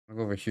I'll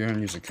go over here and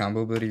use a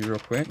combo ability real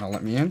quick. Now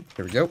let me in.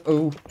 Here we go.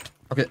 Oh,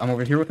 okay. I'm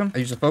over here with him. I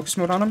use a focus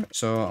mode on him.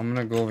 So I'm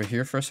going to go over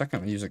here for a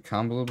second and use a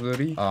combo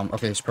ability.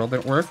 Okay, his pearl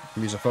didn't work.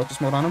 I'm use a focus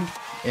mode on him.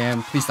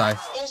 And please die.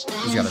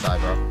 He's got to die,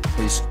 bro.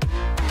 Please.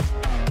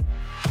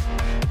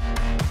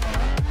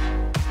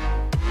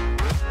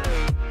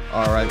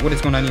 Alright, what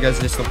is going on, you guys?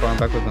 This is still I'm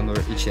back with another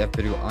HCF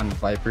video on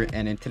Viper,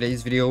 and in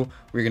today's video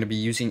we're going to be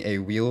using a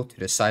wheel to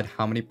decide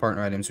how many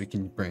partner items we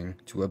can bring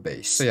to a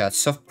base. So yeah,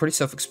 it's pretty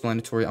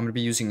self-explanatory. I'm going to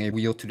be using a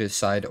wheel to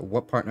decide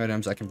what partner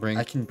items I can bring.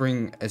 I can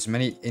bring as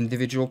many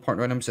individual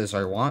partner items as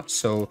I want.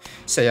 So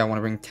say I want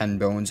to bring 10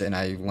 bones and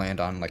I land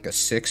on like a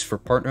 6 for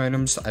partner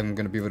items. I'm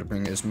going to be able to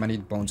bring as many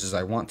bones as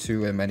I want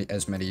to, and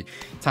as many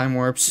time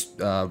warps,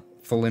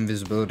 full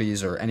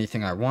invisibilities, or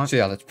anything I want. So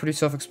yeah, that's pretty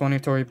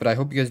self-explanatory, but I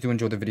hope you guys do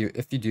enjoy the video.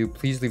 If you do,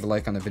 please leave a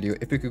like on the video.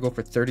 If we could go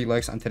for 30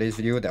 likes on today's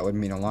video, that would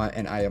mean a lot,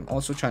 and I am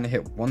also trying to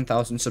hit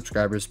 1,000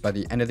 subscribers by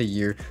the end of the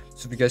year.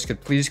 So if you guys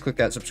could please click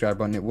that subscribe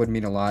button, it would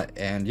mean a lot.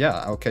 And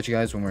yeah, I'll catch you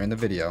guys when we're in the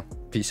video.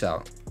 Peace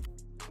out.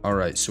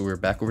 Alright, so we're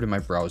back over to my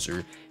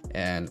browser,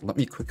 and let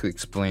me quickly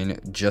explain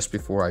just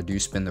before I do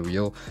spin the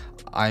wheel.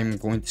 I'm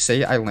going to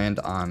say I land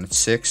on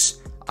 6.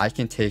 I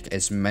can take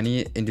as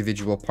many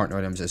individual partner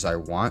items as I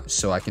want.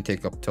 So I can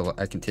take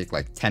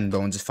like 10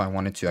 bones if I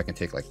wanted to. I can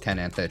take like 10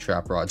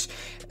 anti-trap rods,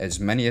 as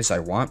many as I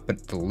want,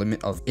 but the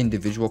limit of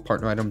individual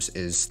partner items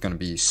is going to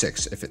be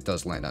 6 if it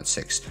does land on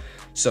 6.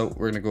 So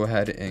we're going to go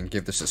ahead and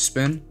give this a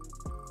spin,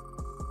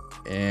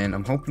 and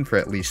I'm hoping for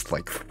at least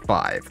like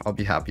 5. I'll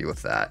be happy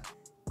with that.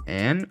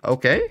 And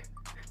okay,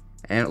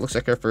 and it looks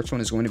like our first one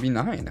is going to be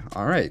 9.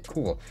 All right,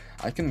 cool.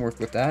 I can work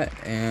with that.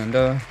 And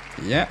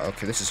yeah,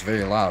 okay, this is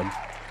very loud.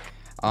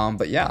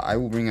 But yeah, I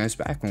will bring you guys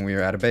back when we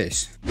are at a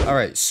base.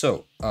 Alright,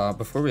 so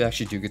before we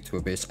actually do get to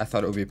a base, I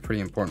thought it would be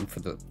pretty important for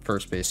the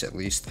first base at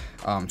least.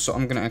 So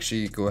I'm going to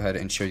actually go ahead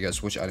and show you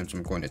guys which items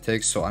I'm going to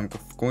take. So I'm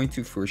going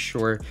to for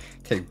sure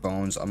take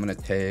bones. I'm going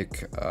to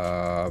take,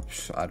 I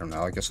don't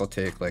know, I guess I'll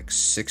take like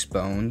 6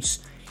 bones.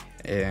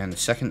 And the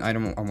second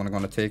item I'm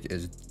going to take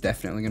is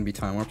definitely going to be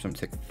time warps. I'm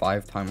going to take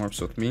 5 time warps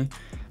with me.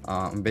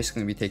 I'm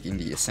basically going to be taking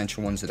the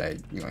essential ones that I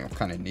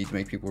kind of need to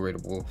make people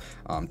rateable.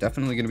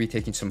 Definitely going to be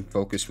taking some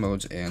focus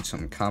modes and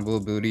some combo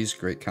abilities.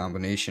 Great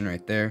combination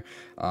right there.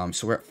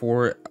 So we're at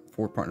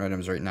 4 partner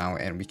items right now,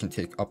 and we can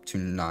take up to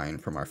 9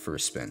 from our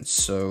first spin.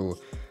 So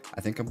I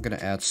think I'm going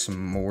to add some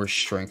more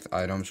strength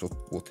items.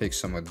 We'll take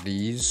some of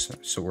these.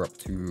 So we're up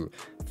to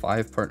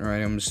 5 partner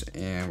items,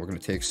 and we're going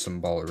to take some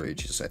ball of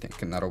rages, I think,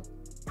 and that'll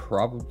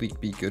probably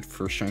be good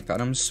for strength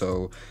items.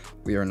 So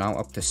we are now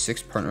up to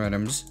 6 partner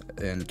items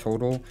in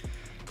total,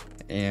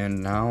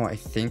 and now I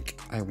think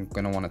I'm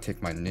gonna want to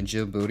take my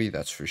ninja ability,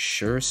 that's for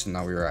sure. So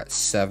now we are at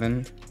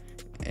 7,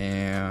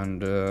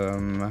 and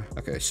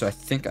okay, so I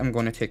think I'm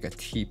going to take a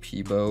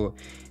TP bow,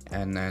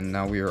 and then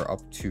now we are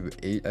up to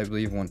 8, I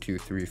believe. 1 2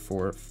 3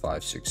 4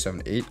 5 6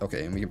 7 8.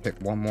 Okay, and we can pick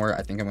one more.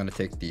 I think I'm going to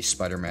take the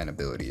Spider-Man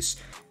abilities.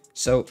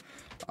 So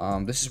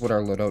this is what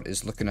our loadout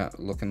is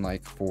looking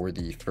like for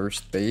the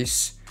first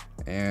base.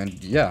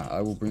 And yeah,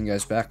 I will bring you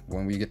guys back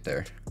when we get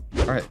there.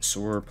 Alright,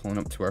 so we're pulling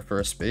up to our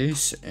first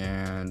base,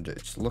 and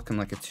it's looking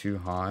like it's too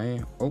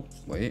high. Oh,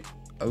 wait.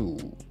 Oh,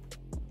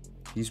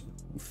 he's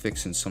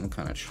fixing some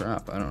kind of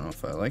trap. I don't know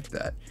if I like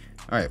that.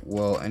 Alright,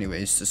 well,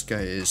 anyways, this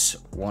guy is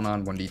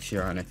 1-on-1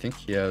 DTR, and I think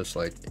he has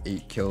like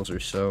 8 kills or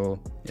so.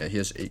 Yeah, he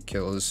has 8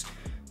 kills.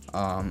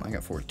 I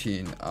got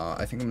 14.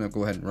 I think I'm gonna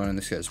go ahead and run in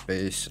this guy's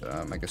base.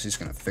 I guess he's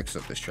gonna fix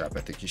up this trap.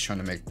 I think he's trying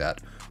to make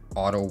that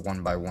auto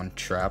 1x1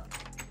 trap.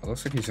 It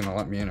looks like he's gonna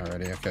let me in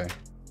already. Okay,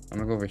 I'm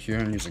gonna go over here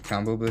and use a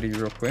combo ability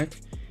real quick.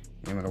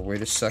 I'm gonna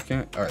wait a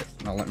second. All right,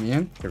 now let me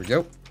in. Here we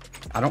go.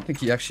 I don't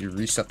think he actually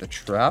reset the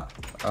trap,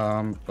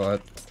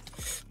 but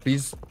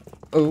please.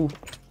 Oh,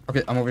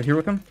 okay, I'm over here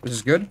with him. This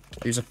is good.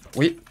 I use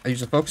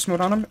a focus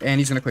mode on him,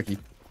 and he's gonna quickie.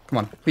 Come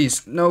on,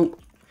 please. No.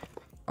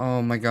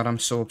 Oh my god, I'm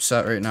so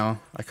upset right now.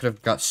 I could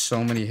have got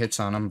so many hits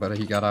on him, but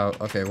he got out.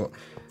 Okay, well,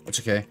 it's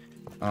okay.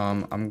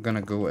 I'm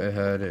gonna go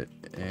ahead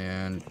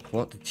and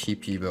pull out the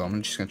TP bow.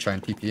 I'm just gonna try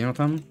and TP in with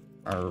him.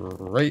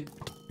 Alright,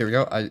 here we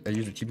go. I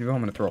use the TP bow. I'm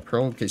gonna throw a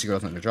pearl in case he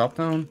goes into drop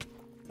down.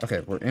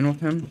 Okay, we're in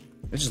with him.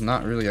 This is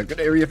not really a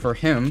good area for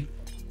him.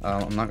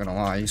 I'm not gonna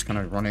lie. He's kind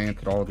of running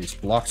into all these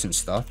blocks and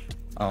stuff.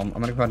 I'm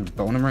gonna go ahead and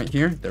bone him right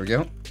here. There we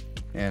go.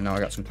 And now I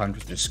got some time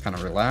to just kind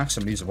of relax.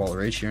 I'm gonna use a ball of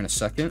rage here in a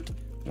second.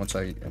 Once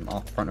I am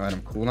off partner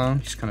item cooldown,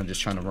 he's kind of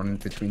just trying to run in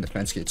between the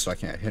fence gates so I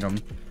can't hit him.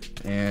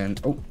 And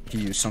oh, he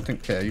used something.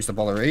 Okay, I used the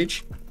ball of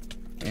rage,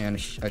 and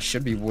I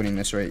should be winning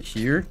this right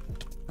here.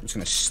 I'm just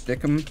gonna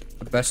stick him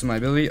the best of my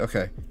ability.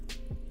 Okay,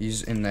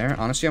 he's in there.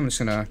 Honestly, I'm just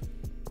gonna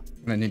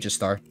ninja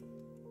star.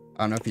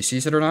 I don't know if he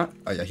sees it or not.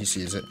 Oh yeah, he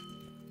sees it.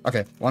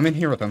 Okay, well, I'm in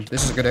here with him.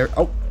 This is a good area.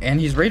 Oh, and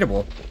he's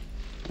rateable.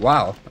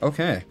 Wow.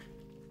 Okay.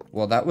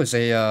 Well, that was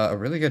a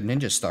really good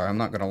ninja star, I'm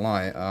not gonna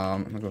lie.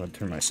 I'm gonna go ahead and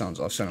turn my sounds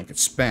off so I don't get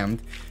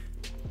spammed.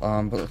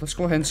 But let's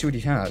go ahead and see what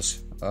he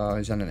has.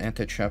 He's on an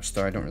anti-trap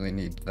star. I don't really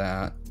need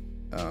that.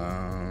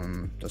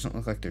 Doesn't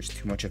look like there's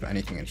too much of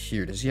anything in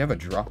here. Does he have a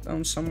drop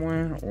down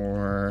somewhere,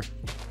 or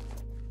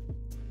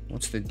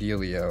what's the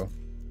dealio?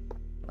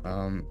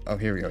 Oh,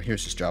 here we go.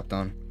 Here's his drop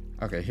down.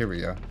 Okay, here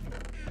we go.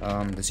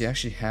 Does he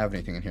actually have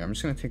anything in here? I'm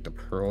just gonna take the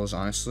pearls,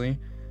 honestly.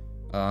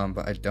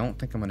 But I don't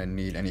think I'm gonna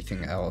need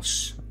anything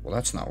else. Well,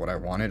 that's not what I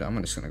wanted.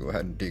 I'm just gonna go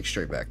ahead and dig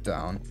straight back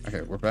down.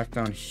 Okay, we're back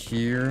down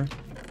here.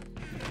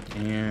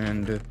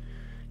 And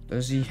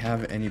does he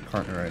have any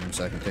partner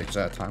items I can take? Is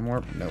that a time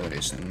warp? No, it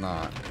is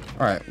not.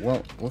 Alright,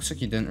 well, looks like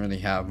he didn't really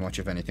have much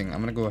of anything. I'm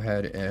gonna go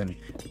ahead and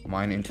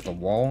mine into the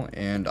wall,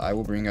 and I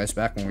will bring you guys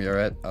back when we are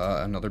at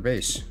another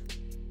base.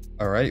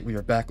 Alright, we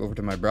are back over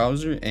to my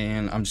browser,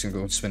 and I'm just gonna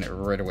go and spin it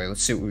right away.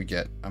 Let's see what we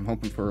get. I'm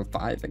hoping for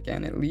 5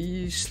 again, at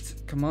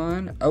least. Come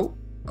on. Oh,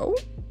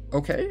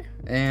 okay.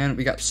 And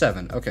we got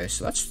 7. Okay,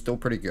 so that's still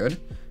pretty good.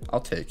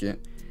 I'll take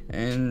it.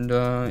 And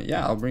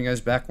yeah, I'll bring you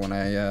guys back when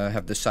I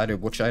have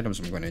decided which items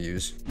I'm going to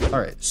use.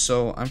 Alright,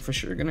 so I'm for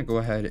sure going to go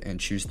ahead and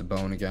choose the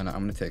bone again.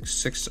 I'm going to take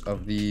 6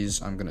 of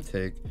these. I'm going to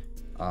take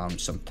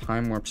some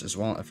time warps as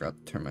well. I forgot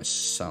to turn my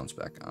sounds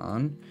back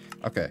on.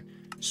 Okay,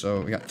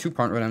 so we got 2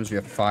 partner items. We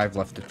have 5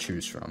 left to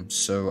choose from.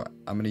 So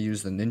I'm going to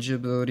use the ninja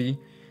ability.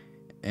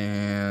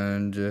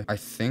 And I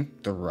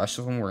think the rest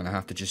of them we're gonna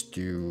have to just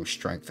do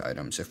strength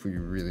items if we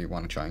really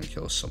want to try and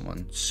kill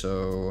someone.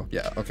 So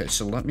yeah, okay,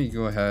 so let me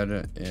go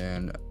ahead,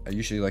 and I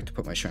usually like to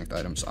put my strength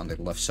items on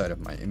the left side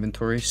of my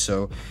inventory.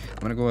 So I'm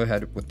gonna go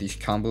ahead with the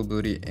combo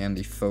ability and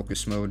the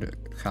focus mode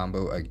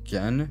combo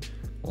again,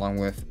 along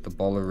with the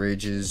ball of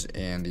rages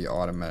and the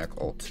automatic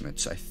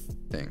ultimates, I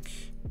think.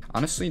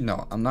 Honestly,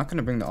 no, I'm not going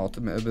to bring the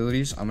ultimate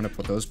abilities. I'm going to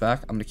put those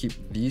back. I'm going to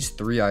keep these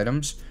 3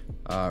 items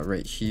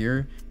right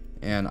here.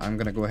 And I'm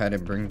going to go ahead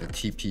and bring the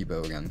TP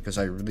bow again, because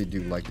I really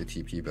do like the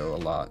TP bow a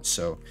lot.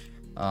 So,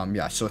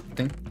 yeah, so I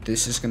think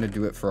this is going to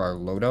do it for our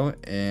loadout.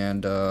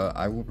 And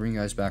I will bring you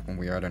guys back when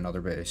we are at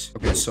another base.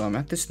 Okay, so I'm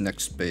at this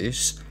next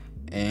base.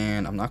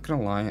 And I'm not going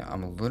to lie,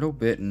 I'm a little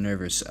bit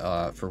nervous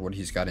for what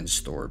he's got in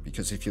store.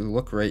 Because if you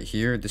look right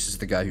here, this is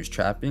the guy who's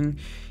trapping.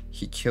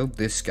 He killed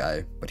this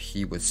guy, but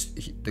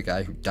the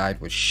guy who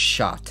died was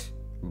shot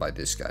by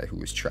this guy who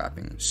was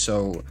trapping.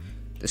 So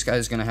this guy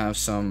is going to have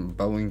some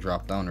Boeing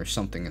drop down or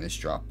something in his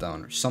drop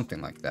down or something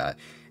like that.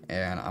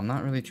 And I'm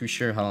not really too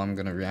sure how I'm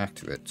going to react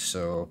to it.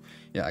 So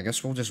yeah, I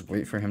guess we'll just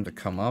wait for him to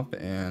come up,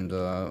 and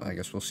I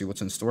guess we'll see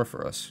what's in store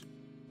for us.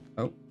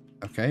 Oh,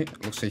 okay.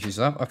 Looks like he's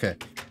up. Okay,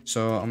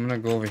 so I'm going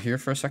to go over here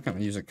for a second. I'm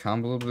going to use a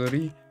combo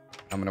ability.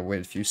 I'm going to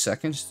wait a few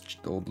seconds,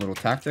 the old little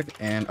tactic.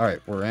 And all right,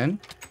 we're in.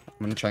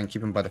 I'm going to try and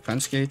keep him by the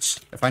fence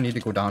gates. If I need to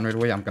go down right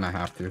away, I'm going to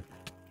have to.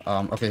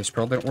 Okay, his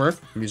pearl didn't work.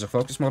 I'm going to use a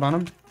focus mode on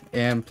him.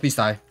 And please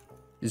die.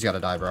 He's got to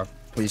die, bro.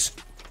 Please.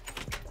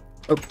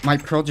 Oh, my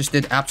pearl just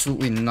did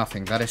absolutely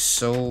nothing. That is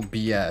so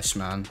BS,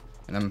 man.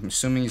 And I'm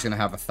assuming he's going to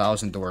have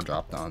 1,000 door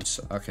drop downs.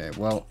 Okay,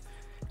 well,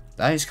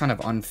 that is kind of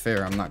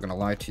unfair. I'm not going to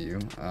lie to you.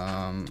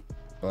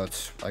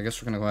 But I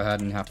guess we're going to go ahead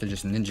and have to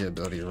just ninja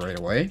ability right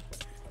away.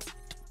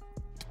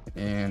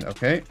 And,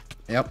 okay.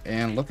 Yep,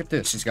 and look at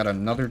this. He's got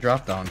another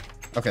drop down.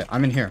 Okay,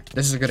 I'm in here.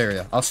 This is a good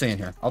area. I'll stay in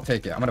here. I'll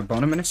take it. I'm going to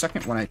bone him in a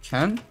second when I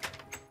can.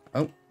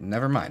 Oh,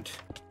 never mind.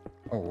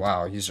 Oh,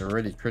 wow. He's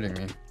already critting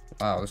me.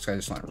 Wow, this guy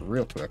just went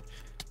real quick.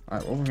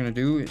 Alright, what we're going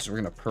to do is we're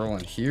going to pearl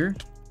in here.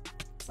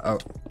 Oh,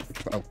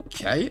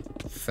 okay.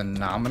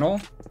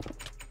 Phenomenal.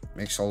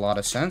 Makes a lot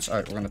of sense.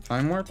 Alright, we're going to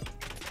time warp.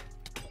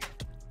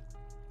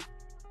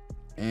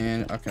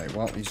 And, okay,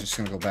 well, he's just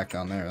going to go back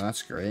down there.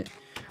 That's great.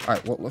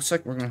 Alright, well, it looks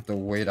like we're going to have to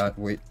wait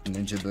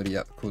ninja ability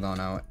out, cooldown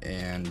out,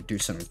 and do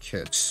some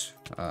kits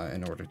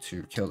in order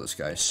to kill this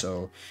guy.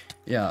 So,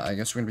 yeah, I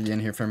guess we're going to be in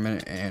here for a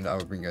minute, and I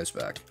will bring you guys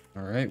back.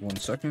 Alright, 1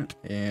 second.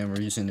 And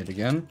we're using it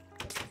again.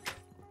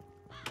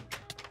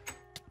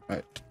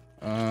 Alright.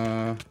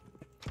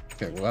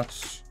 Okay, well,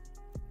 that's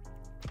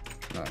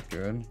not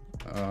good.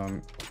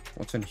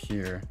 What's in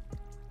here?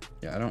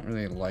 Yeah, I don't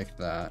really like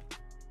that.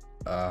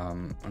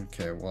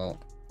 Okay, well...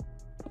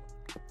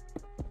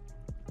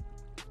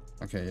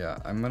 Okay, yeah,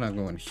 I'm gonna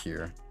go in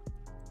here.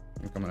 I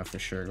think I'm gonna for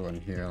sure go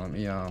in here. Let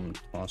me,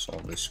 toss all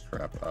this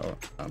crap out.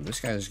 This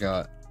guy's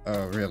got...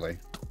 Oh, really?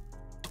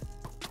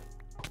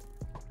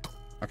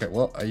 Okay,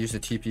 well, I used a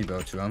TP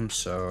bow to him,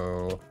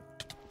 so...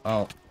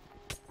 Oh.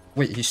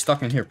 Wait, he's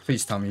stuck in here.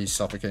 Please tell me he's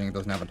suffocating and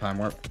doesn't have a time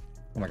warp.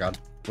 Oh my god.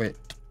 Wait.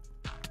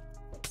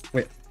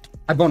 Wait.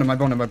 I boned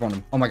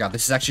him. Oh my god,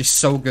 this is actually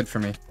so good for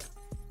me.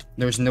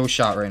 There's no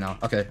shot right now.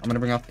 Okay, I'm gonna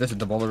bring up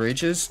the ball of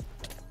rages.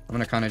 I'm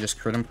gonna kind of just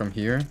crit him from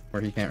here,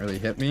 where he can't really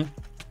hit me.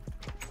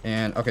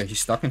 And, okay, he's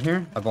stuck in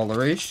here. I ball of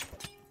rage.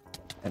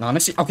 And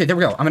honestly... Okay, there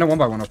we go. I'm gonna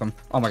 1x1 with him.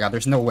 Oh my god,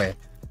 there's no way.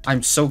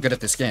 I'm so good at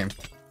this game.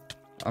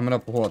 I'm gonna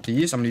pull out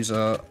these. I'm gonna use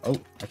a... Oh,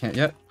 I can't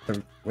yet.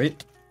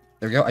 Wait.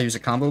 There we go. I use a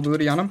combo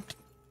ability on him.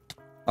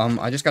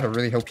 I just gotta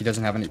really hope he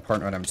doesn't have any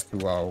partner items to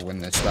win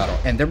this battle.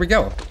 And there we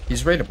go.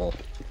 He's raidable.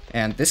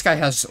 And this guy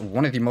has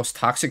one of the most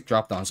toxic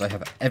drop downs I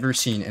have ever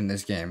seen in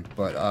this game.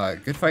 But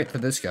good fight to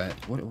this guy.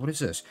 What is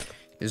this?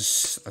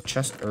 Is a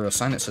chest or a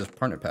sign that says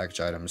partner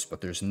package items,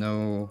 but there's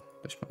no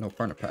There's no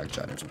partner package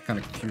items. I'm kind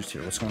of confused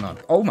here. What's going on?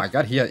 Oh my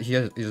god, he has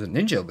a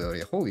ninja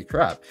ability. Holy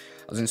crap.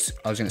 I was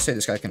gonna say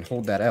this guy can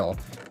hold that L.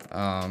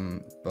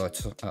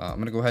 But I'm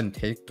gonna go ahead and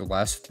take the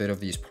last bit of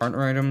these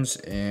partner items,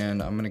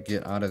 and I'm gonna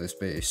get out of this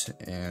base,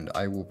 and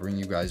I will bring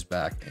you guys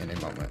back in a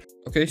moment.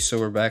 Okay, so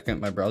we're back at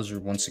my browser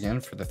once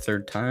again for the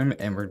third time,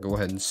 and we're gonna go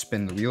ahead and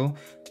spin the wheel,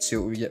 see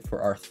what we get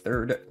for our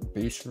third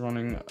base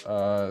running,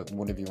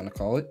 whatever you want to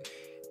call it.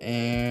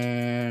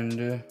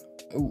 And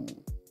oh,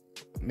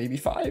 maybe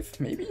 5,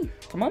 maybe,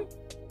 come on.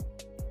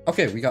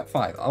 Okay, we got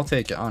 5. I'll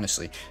take it,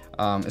 honestly.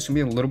 It's gonna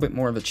be a little bit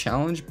more of a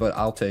challenge, but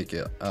I'll take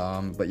it.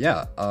 But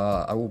yeah,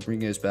 I will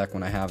bring you guys back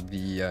when I have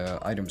the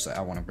items that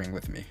I want to bring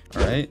with me.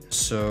 All right,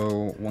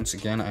 so once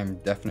again, I'm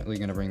definitely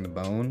gonna bring the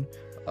bone.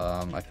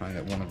 I find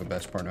that one of the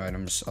best partner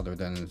items, other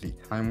than the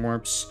time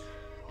warps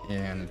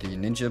and the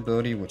ninja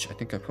ability, which I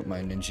think I put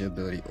my ninja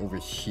ability over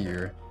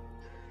here.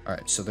 All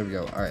right, so there we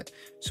go. All right,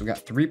 so we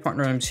got 3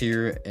 partner items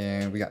here,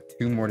 and we got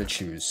 2 more to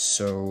choose.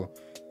 So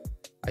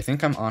I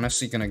think I'm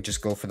honestly gonna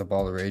just go for the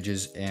Ball of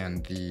Rages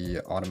and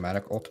the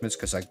automatic ultimates,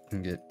 because I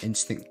can get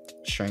instant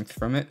strength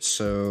from it.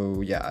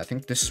 So yeah, I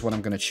think this is what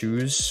I'm gonna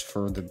choose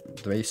for the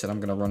base that I'm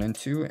gonna run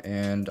into,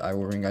 and I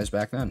will bring you guys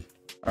back then.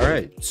 All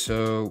right,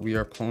 so we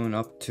are pulling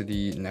up to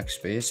the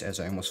next base, as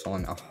I almost fell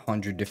in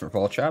 100 different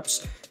fall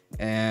traps,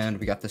 and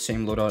we got the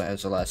same loadout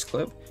as the last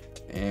clip.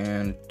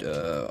 And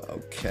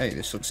okay,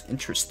 this looks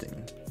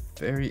interesting.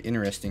 Very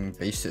interesting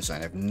base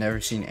design. I've never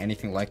seen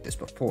anything like this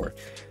before.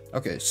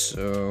 Okay,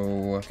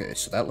 so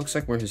that looks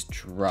like where his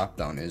drop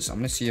down is. I'm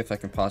gonna see if I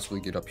can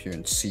possibly get up here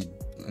and see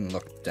and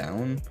look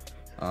down,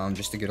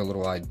 just to get a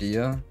little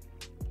idea.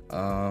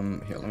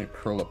 Here, let me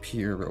curl up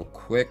here real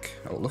quick.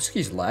 Oh, it looks like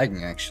he's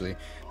lagging actually.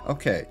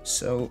 Okay,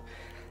 so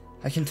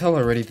I can tell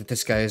already that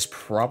this guy is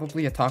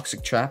probably a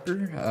toxic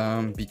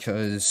trapper,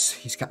 because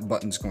he's got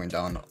buttons going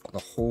down the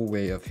whole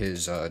way of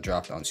his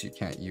drop down, so you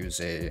can't use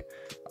a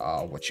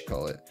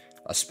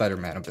a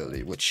Spider-Man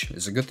ability, which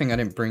is a good thing I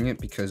didn't bring it,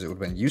 because it would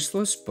have been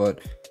useless. But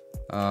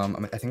I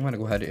think I'm gonna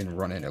go ahead and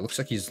run it. It looks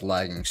like he's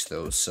lagging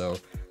still, so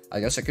I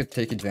guess I could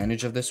take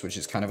advantage of this, which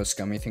is kind of a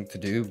scummy thing to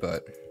do,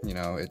 but you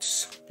know,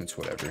 it's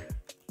whatever.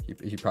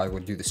 He probably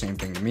would do the same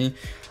thing to me.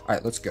 All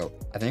right, let's go.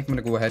 I think I'm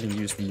gonna go ahead and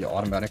use the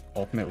automatic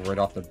ultimate right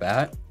off the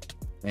bat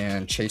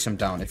and chase him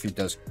down if he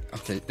does.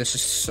 Okay, this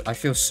is, I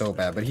feel so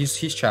bad, but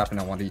he's trapping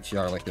on one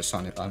ETR like this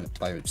on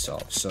by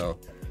himself. So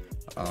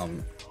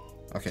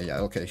okay, yeah,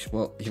 okay,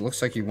 well, he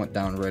looks like he went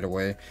down right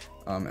away.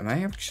 Am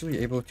I actually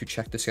able to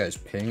check this guy's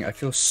ping? I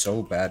feel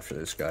so bad for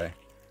this guy.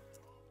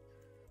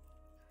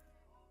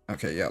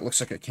 Okay, yeah, it looks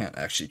like I can't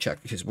actually check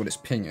what his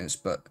ping is,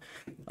 but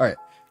all right.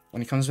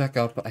 When he comes back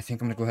up, I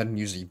think I'm gonna go ahead and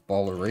use the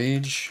Ball of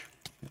Rage.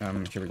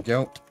 Here we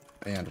go.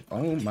 And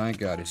oh my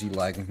god, is he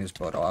lagging his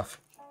butt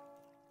off?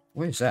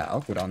 What is that?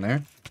 I'll go down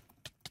there.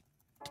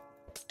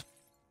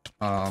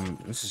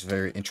 This is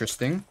very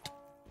interesting.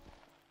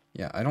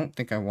 Yeah, I don't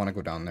think I want to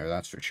go down there,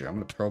 that's for sure. I'm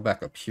gonna throw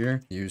back up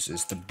here.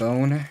 Uses the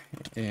bone,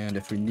 and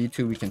if we need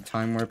to, we can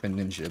time warp and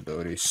ninja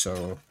ability.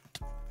 So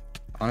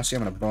honestly,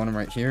 I'm gonna bone him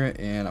right here,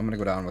 and I'm gonna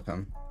go down with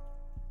him.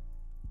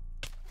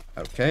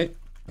 Okay.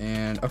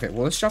 And okay,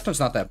 well, this drop down's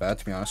not that bad,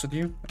 to be honest with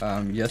you.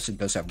 Yes, it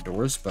does have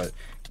doors, but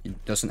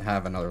it doesn't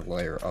have another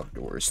layer of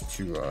doors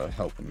to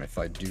help him if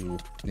I do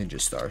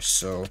ninja stars.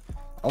 So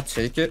I'll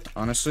take it,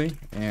 honestly.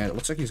 And it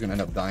looks like he's gonna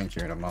end up dying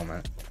here in a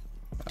moment.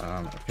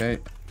 Okay.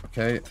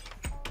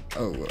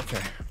 Oh,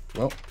 okay.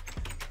 Well,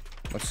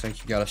 looks like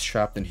he got us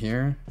trapped in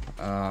here.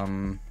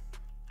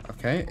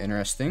 Okay,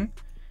 interesting.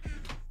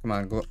 Come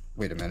on, go.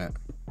 Wait a minute.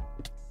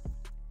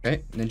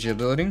 Okay, ninja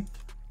ability.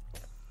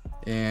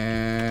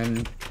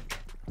 And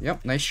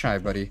yep, nice try,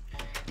 buddy.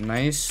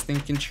 Nice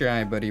thinking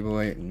try, buddy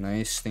boy.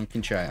 Nice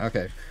thinking try.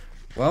 Okay.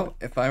 Well,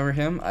 if I were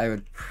him, I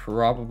would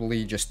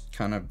probably just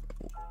kind of...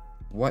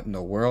 What in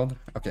the world?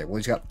 Okay, well,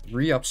 he's got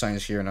 3 up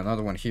signs here and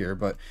another one here,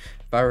 but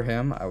if I were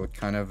him, I would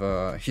kind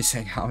of, he's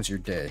saying, how's your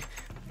day?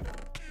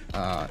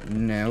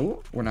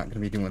 No, we're not going to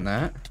be doing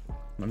that.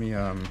 Let me,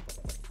 I'll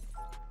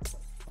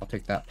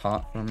take that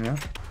pot from you.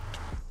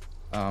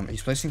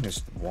 He's placing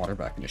his water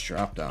back in his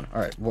drop down.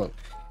 Alright, well...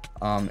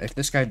 if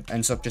this guy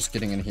ends up just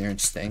getting in here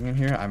and staying in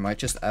here, I might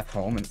just F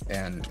home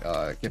and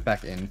get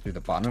back in through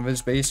the bottom of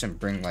his base and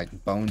bring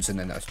like bones and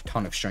then a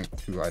ton of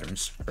strength 2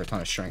 items, or a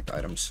ton of strength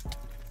items.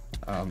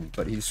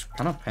 But he's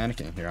kind of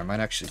panicking here. I might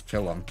actually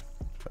kill him.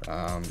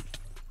 I'm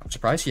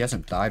surprised he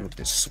hasn't died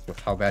with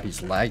how bad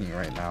he's lagging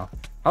right now.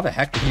 How the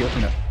heck did he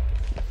open it?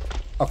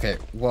 Okay,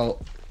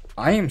 well,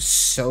 I am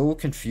so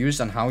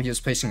confused on how he is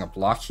placing a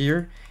block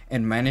here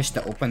and managed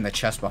to open the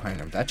chest behind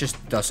him. That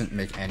just doesn't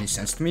make any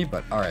sense to me,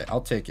 but alright, I'll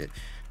take it.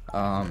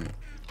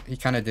 He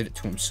kind of did it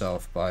to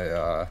himself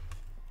by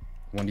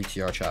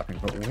 1DTR chopping.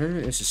 But where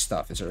is his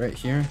stuff? Is it right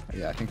here?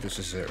 Yeah, I think this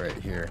is it right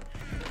here.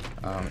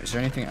 Is there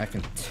anything I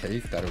can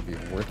take that would be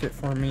worth it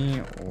for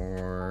me?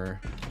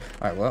 Or...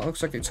 Alright, well, it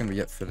looks like it's going to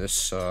be it for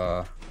this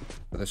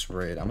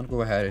raid. I'm going to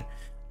go ahead,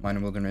 mine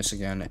the wilderness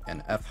again,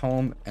 and F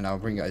home, and I'll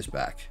bring you guys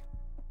back.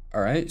 All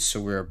right, so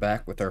we're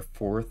back with our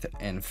fourth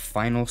and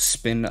final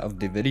spin of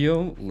the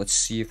video. Let's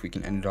see if we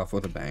can end it off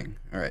with a bang.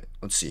 All right,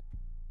 let's see.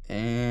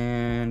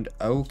 And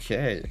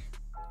okay,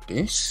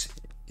 this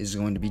is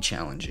going to be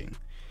challenging,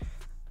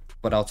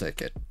 but I'll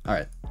take it. All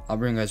right, I'll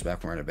bring you guys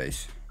back when we're at a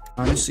base.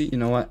 Honestly, you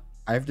know what?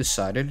 I've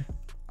decided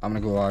I'm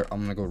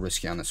gonna go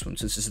risky on this one.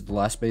 Since this is the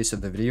last base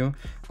of the video, I'm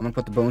gonna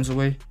put the bones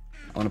away.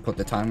 I'm gonna put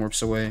the time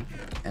warps away,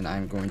 and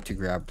I'm going to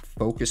grab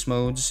focus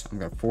modes. I'm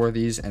gonna have 4 of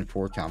these and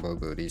 4 combo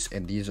abilities,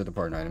 and these are the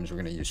partner items we're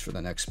gonna use for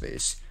the next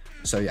base.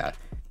 So yeah,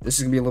 this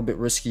is gonna be a little bit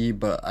risky,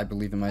 but I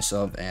believe in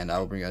myself, and I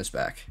will bring you guys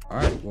back. All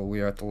right, well,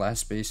 we are at the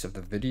last base of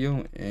the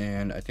video,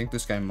 and I think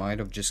this guy might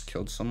have just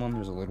killed someone.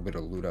 There's a little bit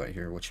of loot out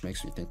here, which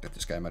makes me think that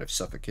this guy might have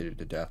suffocated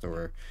to death,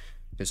 or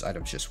his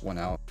items just went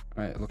out.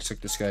 All right, looks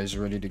like this guy is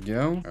ready to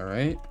go. All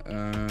right,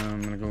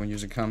 I'm gonna go and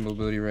use a combo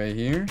ability right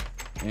here,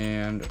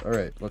 and all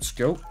right, let's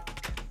go.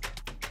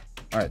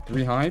 All right,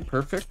 3 high,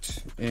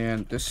 perfect.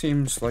 And this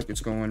seems like it's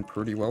going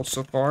pretty well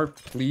so far.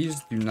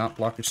 Please do not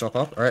block yourself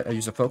up. All right, I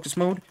use a focus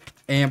mode,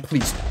 and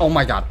please, oh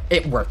my god,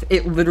 it worked.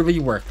 It literally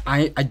worked.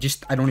 I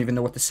don't even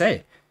know what to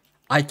say.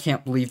 I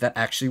can't believe that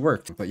actually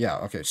worked. But yeah,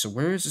 okay, so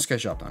where is this guy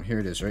dropped on?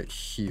 Here it is, right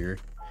here.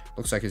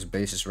 Looks like his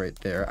base is right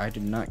there. I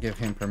did not give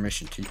him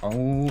permission to.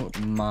 Oh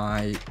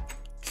my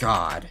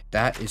god,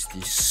 that is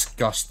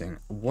disgusting.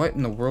 What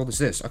in the world is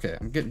this? Okay,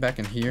 I'm getting back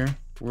in here.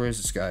 Where is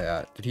this guy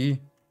at? Did he?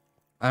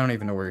 I don't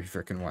even know where he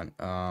freaking went.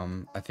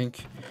 I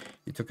think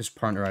he took his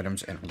partner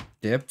items and he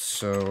dipped,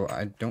 so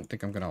I don't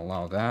think I'm gonna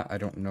allow that. I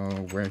don't know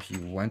where he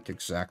went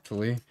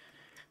exactly.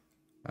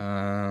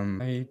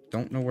 I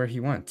don't know where he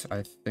went.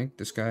 I think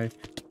this guy,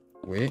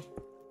 wait,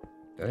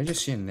 did I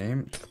just see a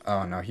name?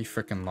 Oh no, he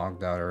freaking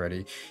logged out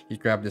already. He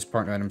grabbed his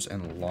partner items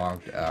and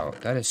logged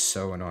out. That is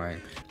so annoying.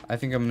 I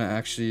think I'm gonna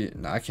actually,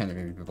 no, I can't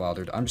even be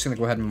bothered. I'm just gonna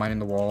go ahead and mine in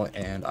the wall,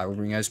 and I will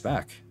bring you guys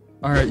back.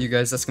 Alright, you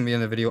guys, that's going to be the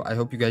end of the video. I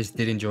hope you guys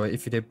did enjoy.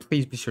 If you did,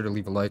 please be sure to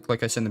leave a like.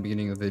 Like I said in the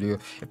beginning of the video,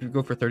 if you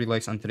go for 30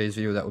 likes on today's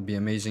video, that would be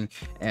amazing.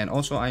 And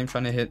also, I am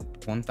trying to hit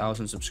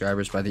 1,000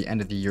 subscribers by the end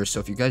of the year. So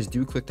if you guys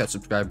do click that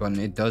subscribe button,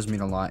 it does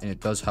mean a lot, and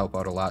it does help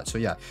out a lot. So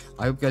yeah,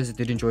 I hope you guys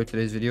did enjoy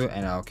today's video,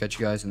 and I'll catch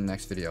you guys in the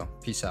next video.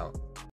 Peace out.